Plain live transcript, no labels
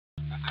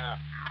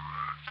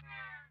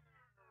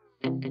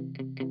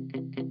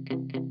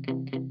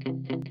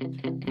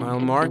Mile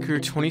marker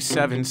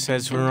 27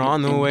 says we're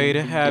on the way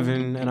to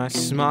heaven, and I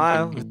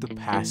smile at the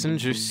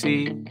passenger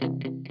seat.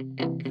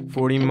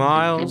 40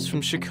 miles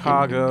from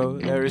Chicago,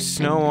 there is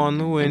snow on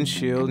the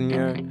windshield, and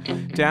you're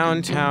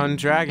downtown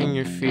dragging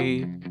your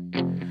feet.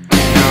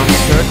 Now I'm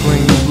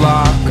circling the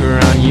block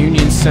around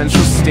Union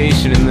Central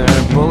Station, and there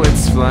are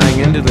bullets flying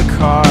into the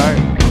car.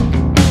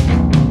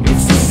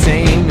 It's the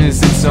same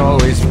as it's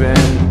always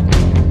been.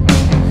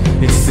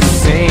 It's the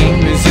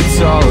same as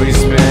it's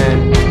always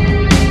been.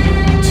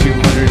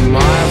 200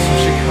 miles from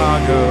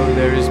Chicago,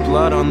 there is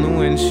blood on the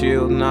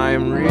windshield, and I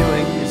am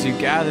reeling as you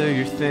gather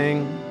your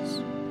things.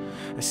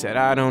 I said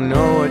I don't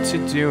know what to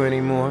do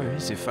anymore,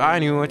 as if I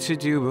knew what to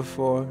do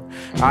before.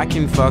 I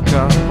can fuck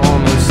up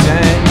almost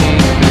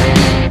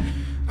anything.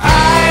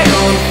 I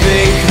don't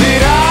think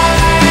that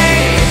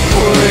I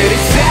would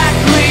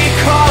exactly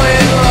call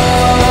it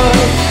love,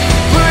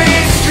 but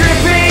it's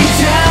stripping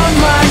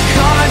down my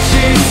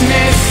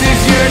consciousness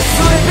as you're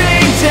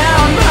slipping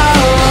down my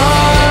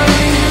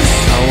lungs.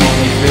 I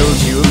wanna build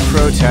you a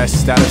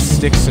protest out of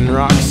sticks and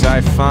rocks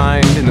I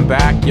find in the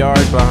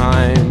backyard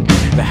behind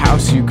the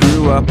house you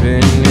grew up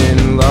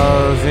in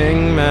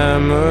loving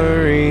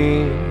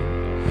memory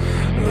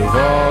of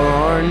all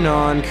our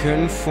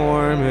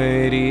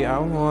non-conformity. I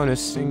wanna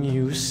sing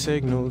you a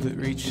signal that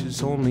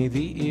reaches only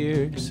the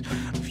ears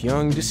of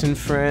young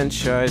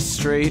disenfranchised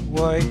straight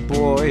white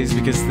boys,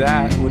 because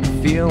that would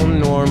feel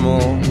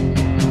normal,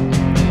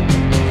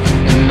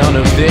 and none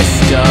of this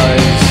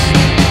does.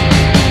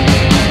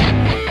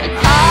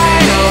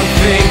 I don't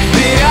think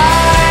that I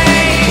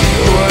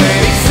would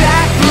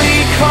exactly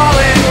call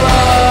it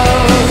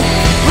love,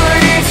 but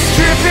it's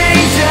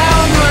stripping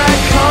down my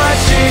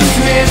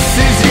consciousness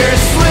as you're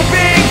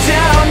slipping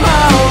down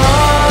my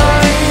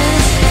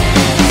lungs.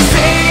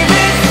 Save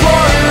it for a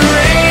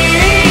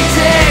rainy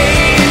day,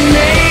 and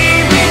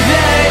maybe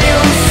then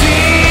you'll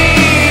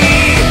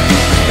see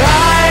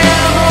I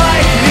am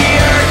like the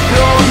earth,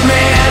 old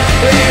man.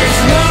 There's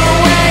no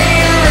way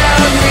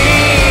around me.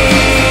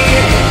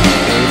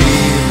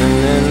 Even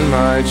in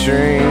my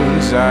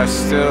dreams, I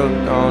still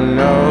don't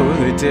know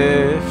the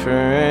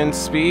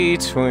difference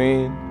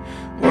between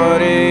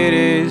what it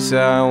is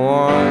I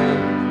want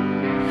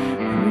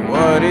and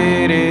what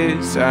it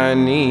is I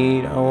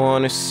need. I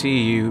wanna see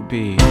you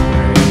be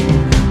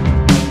brave.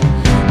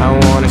 I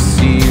wanna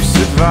see you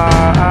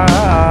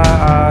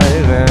survive,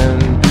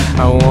 and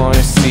I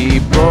wanna see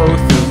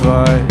both of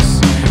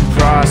us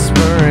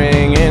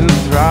prospering and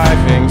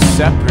thriving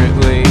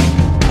separately.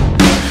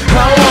 I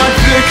want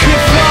the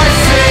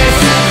catharsis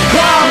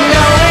of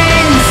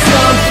knowing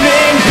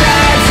something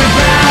bad's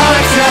about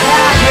to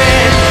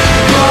happen,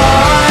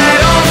 but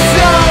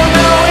also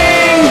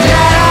knowing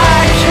that I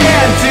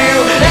can't do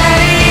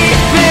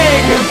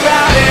anything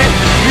about it,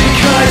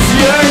 because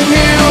your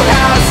new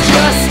house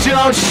just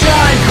don't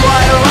shine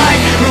quite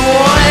like the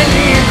one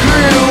you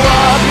grew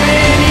up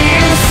and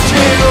used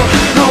to.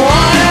 I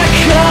wanna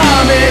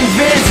come and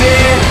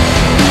visit,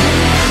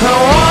 I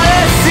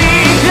wanna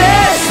see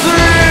this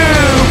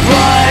through,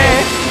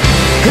 but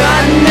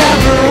I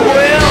never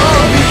will,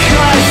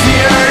 because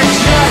you're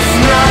just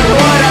not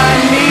what I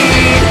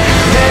need,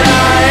 and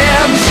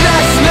I am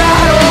just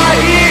not what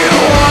you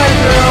want.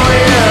 Though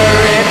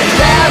you're in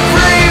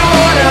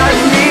everyone I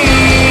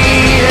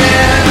need.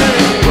 And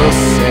we'll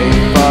say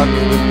fuck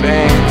the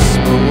banks,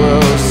 but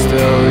we'll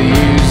still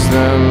use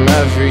them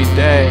every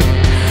day.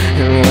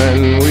 And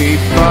when we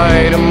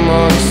fight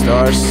amongst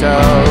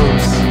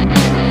ourselves,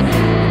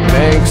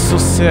 banks will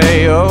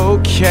say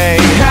okay.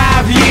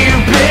 Have you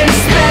been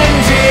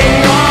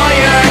spending all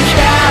your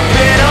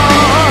capital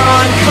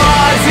on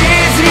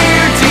causes you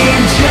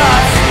deem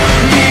just?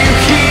 You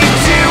keep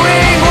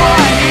doing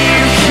what you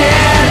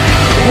can,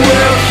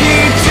 we'll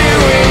keep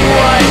doing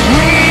what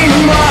we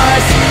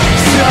must.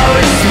 So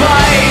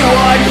despite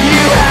what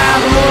you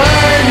have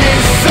learned in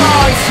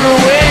songs for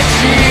which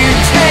you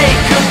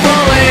take a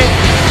bullet,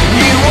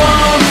 you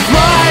won't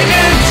find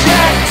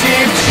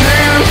objective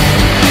truth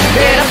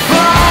in a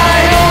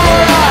final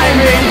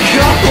rhyming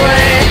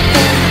couplet,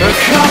 a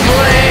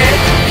couplet,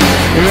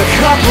 a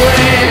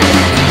couplet,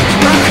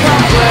 a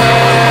couplet.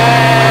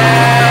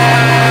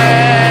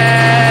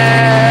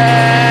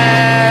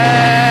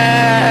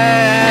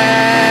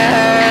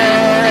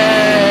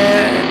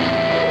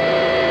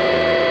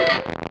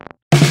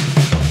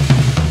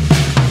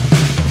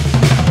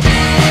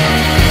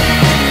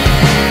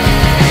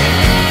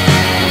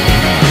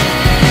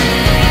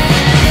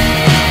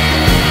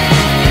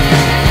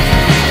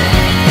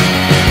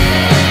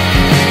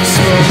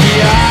 Smokey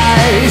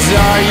eyes,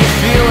 are you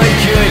feeling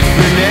good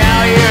for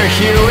now? You're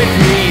here with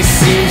me.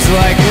 Seems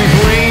like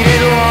we've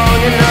waited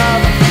long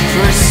enough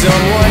for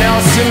someone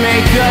else to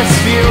make us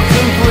feel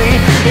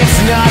complete. It's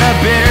not a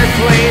bitter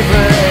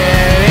flavor,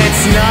 and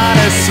it's not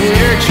a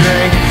sweeter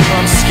drink.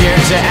 I'm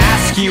scared to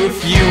ask you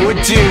if you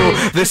would do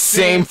the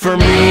same for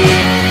me.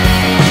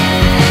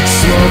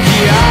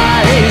 Smokey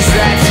eyes,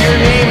 that's your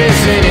name,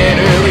 isn't it?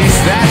 Or at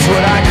least that's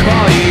what I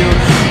call you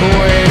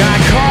when I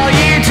call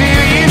you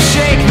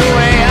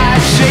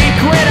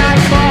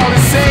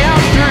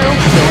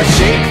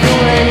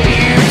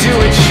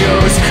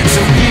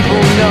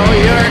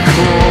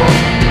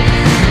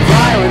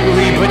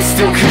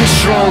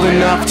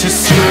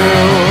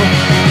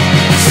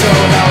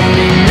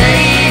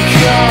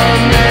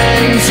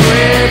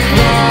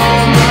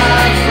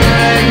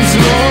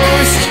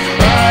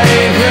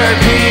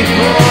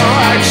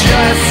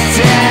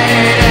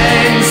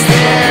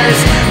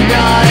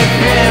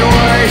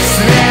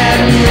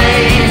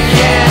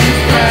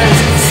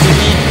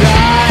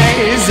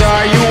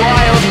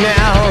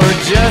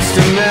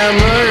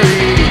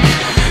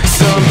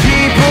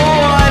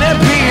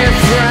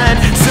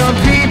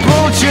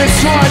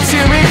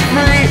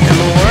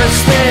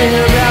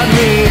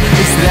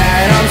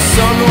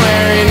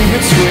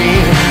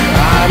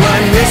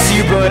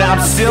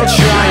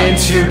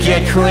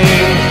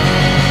clean.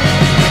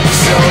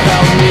 So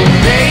help me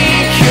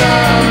make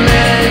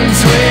amends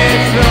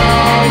with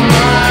all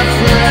my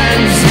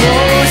friends.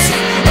 Most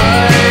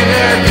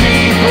other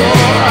people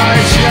are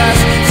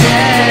just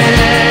dead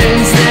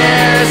ends.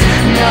 There's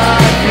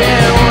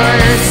nothing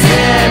worse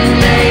than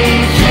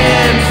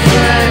making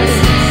friends.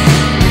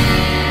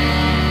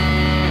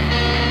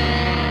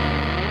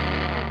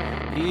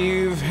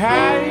 You've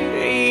had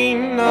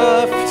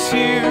enough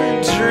to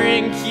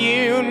drink,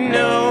 you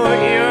know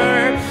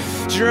you're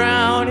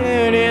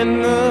drowning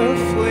in the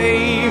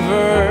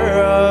flavor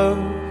of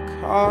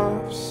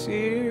cough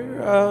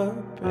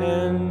syrup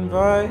and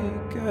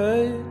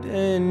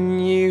Vicodin.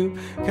 You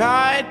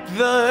got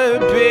the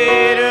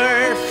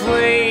bitter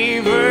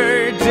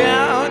flavor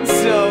down,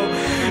 so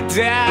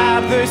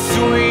dab the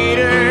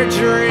sweeter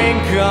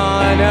drink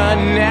on a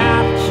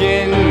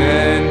napkin,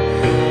 then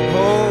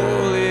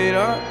hold it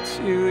up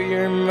to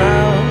your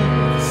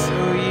mouth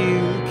so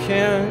you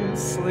can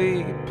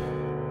sleep.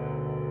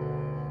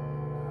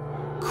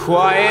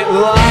 Quiet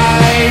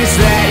lies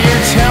that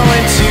you're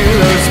telling to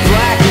those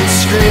black and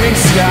screaming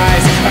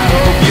skies. I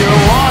hope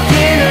you're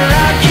walking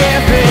around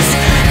campus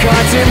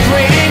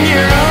contemplating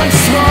your own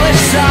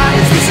smallish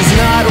size. This is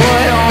not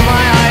what all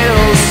my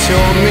idols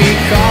told me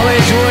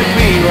college would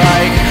be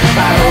like.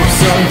 I hope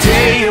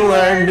someday you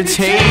learn to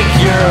take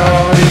your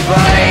own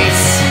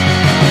advice.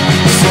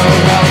 So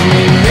help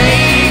me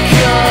make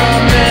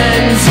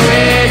amends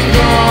with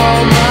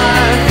all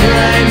my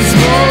friends.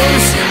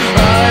 Most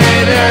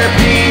other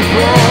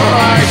people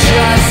are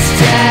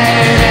just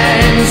dead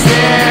ends.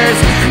 There's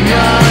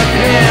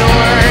nothing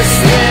worse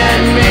than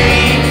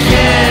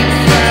making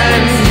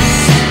friends.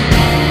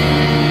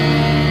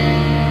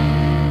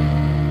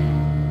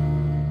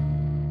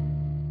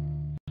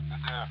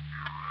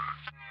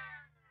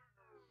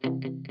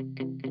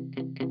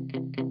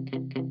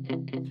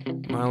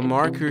 Mile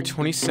marker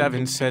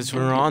 27 says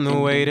we're on the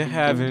way to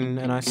heaven,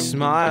 and I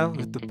smile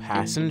at the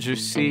passenger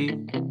seat.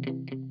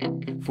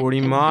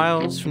 40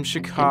 miles from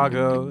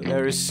Chicago,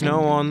 there is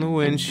snow on the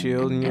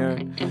windshield, and you're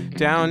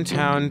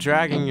downtown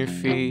dragging your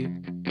feet.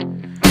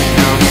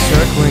 Now I'm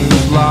circling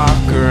the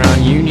block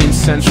around Union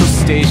Central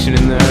Station,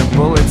 and there are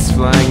bullets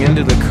flying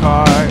into the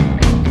car.